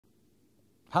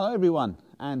Hello everyone,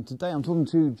 and today I'm talking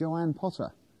to Joanne Potter.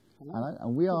 Hello.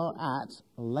 And we are at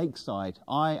Lakeside.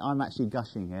 I'm actually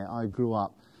gushing here. I grew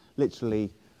up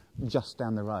literally just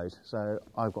down the road, so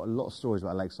I've got a lot of stories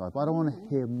about Lakeside, but I don't want to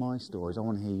hear my stories, I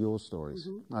want to hear your stories.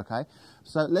 Okay,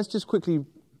 so let's just quickly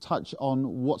touch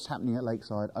on what's happening at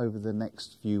Lakeside over the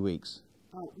next few weeks.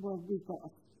 Well, we've got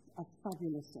a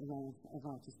fabulous array of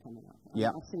artists coming up. Yeah.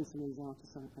 I've seen some of these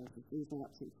artists on places. These are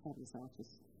absolutely fabulous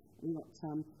artists. We've got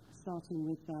starting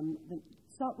with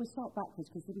we'll start backwards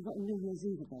because we've got a New Year's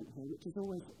Eve event here, which is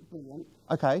always brilliant.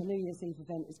 Okay. The New Year's Eve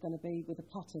event is going to be with the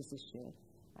Potters this year,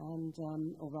 and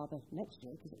or rather next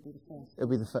year because it'll be the first. It'll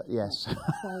be the first, yes.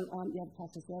 So yeah, the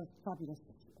Potters, they're fabulous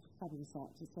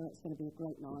artists. So it's going to be a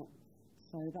great night.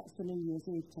 So that's the New Year's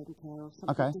Eve taken care of.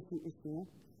 Something different this year.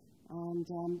 And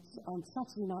on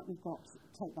Saturday night we've got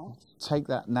Take That. Take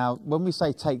That. Now, when we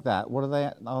say Take That, what are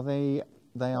they? Are they?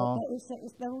 They are.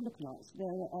 They're all lookalikes.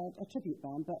 They're a tribute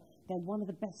band, but they're one of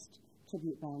the best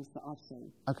tribute bands that I've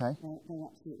seen. Okay. They're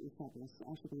absolutely fabulous.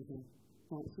 I should be here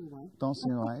dancing away.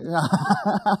 Dancing away.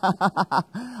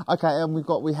 Okay, and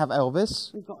we have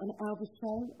Elvis. We've got an Elvis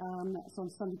show. That's on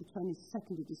Sunday the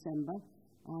 22nd of December,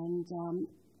 and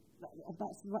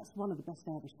that's one of the best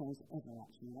Elvis shows ever.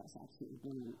 Actually, that's absolutely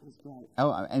brilliant. It's great.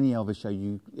 Oh, any Elvis show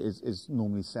is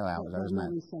normally sell out, though, isn't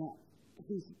it? Sell out.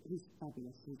 He's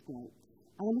fabulous. He's great.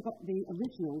 And then we've got the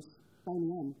originals,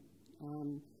 Boney M.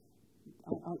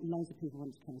 Loads of people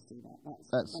want to come and see that.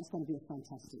 That's going to be a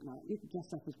fantastic night. You can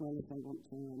dress up as well if they want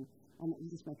to, and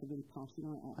you just make a really party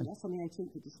night out. That's on the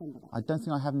 18th of December. I don't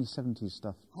think I have any 70s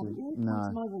stuff. Haven't you? No. Come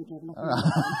to my wardrobe.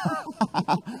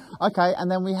 Okay,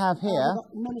 and then we have here. We've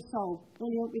got Men of Soul.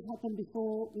 Brilliant. We've had them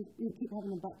before. We keep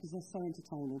having them back because they're so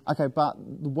entertaining. Okay, but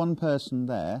the one person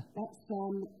there. That's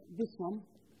this one.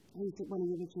 He's one of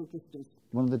the original drifters.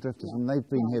 One of the drifters, and they've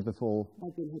been here before.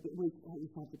 They've been here, but we've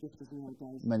had the drifters in the old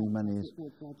days. Many years.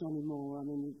 Johnny Moore. I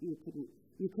mean, you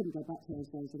couldn't go back to those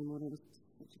days anymore. They were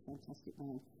such a fantastic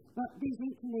band. But these are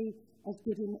equally as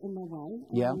good in their way.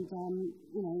 Yeah. And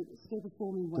still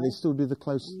performing well. Do they still do the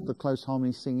close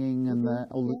harmony singing and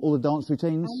all the dance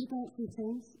routines? And the dance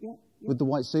routines, yeah. With the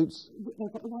white suits?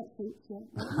 They've got the white suits, yeah.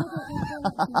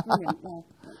 Brilliant, yeah.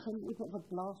 We've got the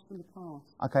blast from the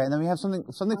past. Okay, and then we have something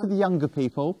for the younger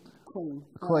people.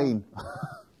 Queen. I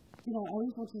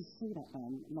always wanted to see that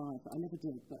band live, but I never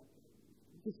did. But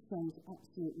this sounds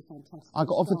absolutely fantastic. I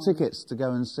got offered tickets to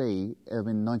go and see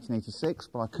in 1986,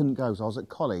 but I couldn't go because I was at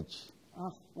college.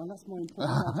 Well, that's more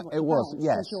important. It was,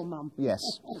 yes. Your mum. Yes.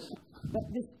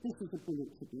 But this is a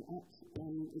brilliant tribute act,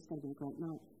 and it's going to be a great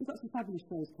night. We've got some fabulous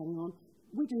shows coming on.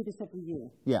 We do this every year.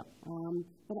 Yeah.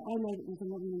 But I know that there's a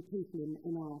lot of new people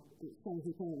in our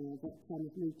Surrey area that have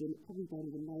moved in. Probably don't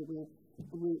even know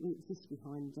we exist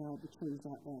behind the trees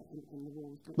out there and the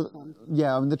walls. But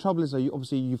yeah, I mean the trouble is,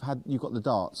 obviously you've got the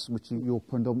darts, which you're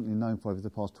predominantly known for over the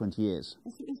past 20 years.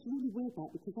 It's really weird that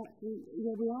because actually,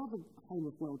 we are the home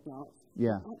of world darts.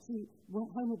 Yeah. Actually,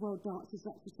 home of world darts is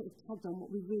actually sort of tagged on what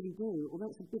we really do. Although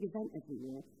it's a big event every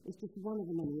year, it's just one of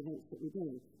the many events that we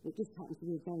do. It just happens to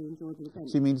be a very enjoyable event.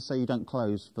 So you mean to say you don't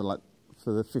close for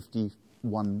the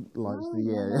 51 lights of the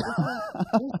year?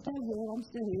 We're still here. I'm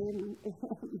still here.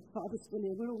 Father's still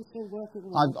here. We're all still working.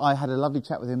 I had a lovely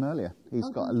chat with him earlier. He's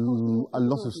got a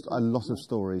lot of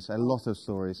stories. A lot of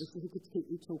stories. He could keep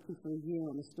you talking for a year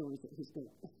on the stories that he's got.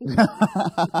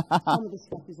 Some of the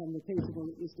stuff is unrepeatable.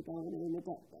 It used to go on in the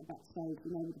backstage,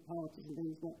 with the parties and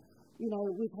things. But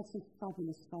we've had some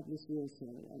fabulous years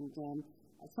here, and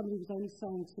somebody was only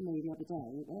saying to me the other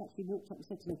day, they actually walked up and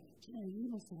said to me, you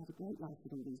must have had a great life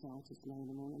with all these artists knowing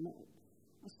them all. And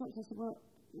I spoke to her and said, well,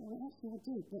 actually I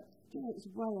did, but it's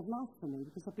a way of life for me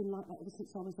because I've been like that ever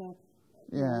since I was a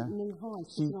new high,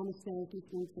 sitting on the stairs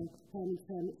listening to Herman's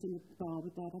Hermits in the bar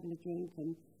with Dad having a drink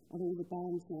and all the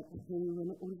bands like The Who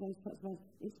and all of those types of bands.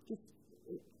 It's just,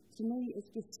 to me, it's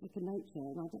just second nature,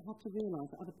 and I don't have to realise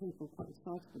that other people are quite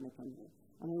excited when they come here.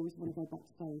 And I always want to go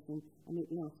backstage and meet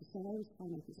the artists. So I always try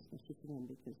and make it special for them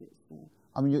because it's...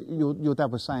 I mean, your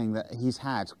dad was saying that he's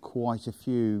had quite a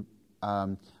few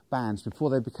bands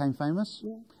before they became famous.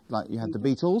 Yeah. Like you had the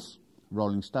Beatles,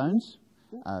 Rolling Stones,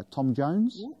 Tom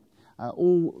Jones. Yeah.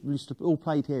 All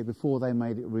played here before they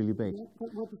made it really big. Yeah.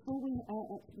 Well, before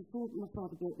my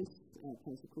father built this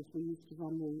place, of course, we used to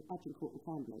run the Adrian Court in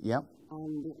Camberley. Yep.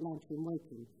 And Lantern and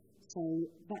Woking. So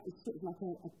that is sort of like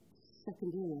a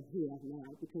second era here now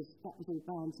because that was all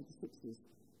bands of the 60s,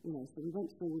 So we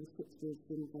went through all the 60s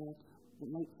and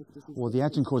late 50s. Well, the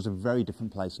Agincourt is a very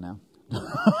different place now. I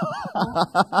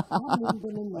haven't even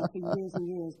been in there for years and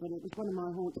years, but it was one of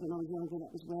my haunts when I was younger.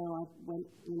 That was where I went,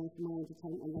 you know, for my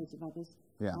entertainment and loads of others.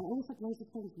 Yeah. I always had loads of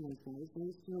friends in those days. They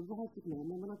used to arrive with me,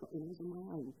 and then when I got in, I was on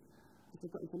my own. Because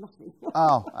I got in for nothing.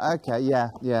 Oh, okay, yeah.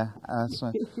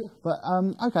 So, but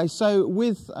okay, so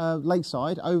with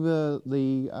Lakeside over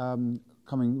the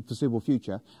coming foreseeable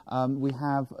future, we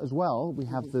have as well. We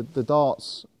have the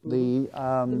darts, the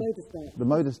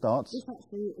motor starts. This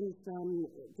actually is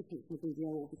different from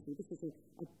BDO. Obviously, this is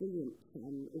a brilliant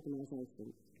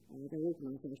organisation. Their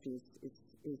organisation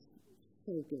is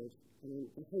so good. I mean,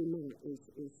 the whole night is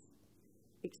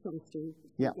exciting.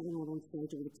 Yeah. Going on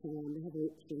stage all the time. They have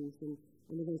auctions and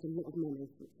they raise a lot of money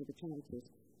for the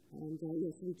charities. And so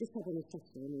we just had on a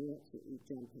Saturday and we were absolutely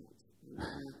jam-packed.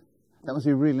 That must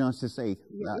be really nice to see,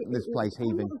 this place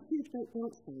heaving. I'm not a huge great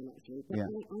dance fan, actually, but I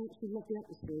actually love the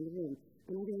atmosphere in the room.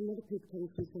 And I get a lot of people coming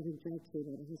through having dragged through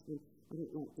there. My husband, I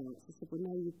don't like dance. I said, well,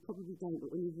 no, you probably don't,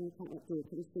 but when you walk out that door,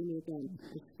 come and see me again.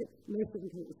 Most of them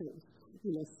can't say it's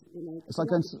fabulous, you know. It's like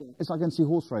going to see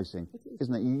horse racing,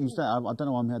 isn't it? You say, I don't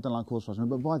know why I'm here, I don't like horse racing,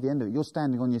 but by the end of it, you're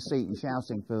standing on your seat and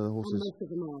shouting for the horses. And most of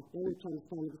them are. They're all trying to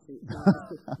stand on the seat.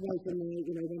 Racing there,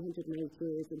 you know, 100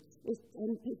 metres.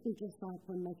 And people dress up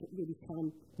and make it really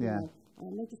fun. Yeah.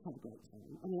 They just have a great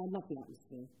time. I mean, I love the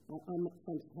atmosphere. I'm at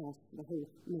front house for the whole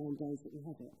 9 days that we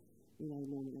have it, you know,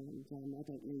 normally, and I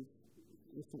don't leave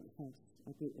the front house.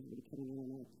 I greet everybody coming in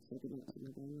and out, so good night to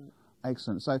them going out.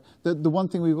 Excellent. So the one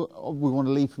thing we want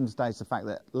to leave from today is the fact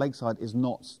that Lakeside is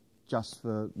not just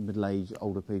for middle-aged,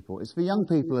 older people. It's for young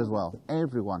people as well.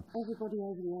 Everyone. Everybody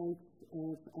over the age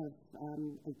of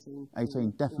 18.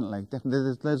 18, definitely.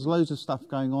 There's loads of stuff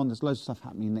going on. There's loads of stuff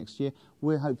happening next year.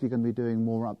 We're hopefully going to be doing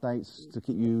more updates to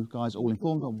keep you guys all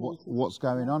informed on what's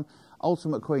going on.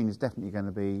 Ultimate Queen is definitely going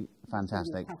to be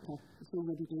fantastic. It's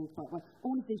already doing quite well.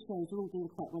 All of these shows are all doing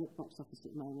quite well at the box office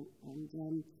at the moment,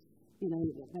 and you know,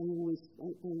 they always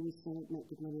make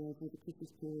good money over the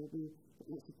Christmas period. We get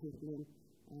lots of people in.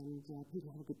 And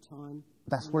people have a good time.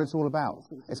 That's what it's all about.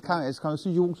 It's kind of, as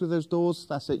soon as you walk through those doors,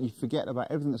 that's it. You forget about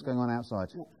everything that's going on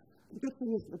outside. Yeah. The good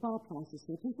thing is the bar prices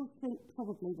here. People think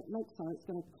probably that Lakeside is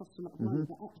going to cost a lot of money,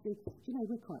 but actually, do you know,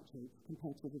 we're quite cheap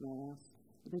compared to everywhere else.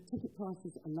 The ticket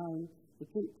prices are low, the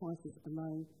drink prices are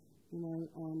low, you know,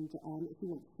 and if you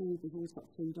want food, we've always got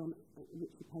food on, which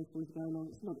you pay for is going on.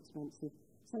 It's not expensive.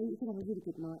 So you can have a really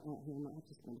good night out here and not have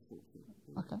to spend a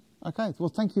fortune. Okay. Well,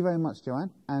 thank you very much, Joanne.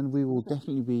 And we will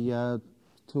definitely be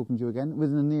talking to you again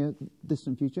within the near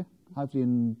distant future. Hopefully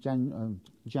in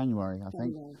January, I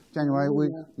think.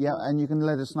 January. And you can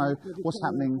let us know what's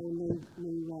happening.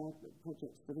 New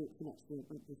projects for next year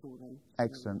before then.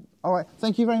 Excellent. All right.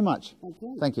 Thank you very much. Thank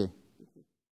you. Thank you.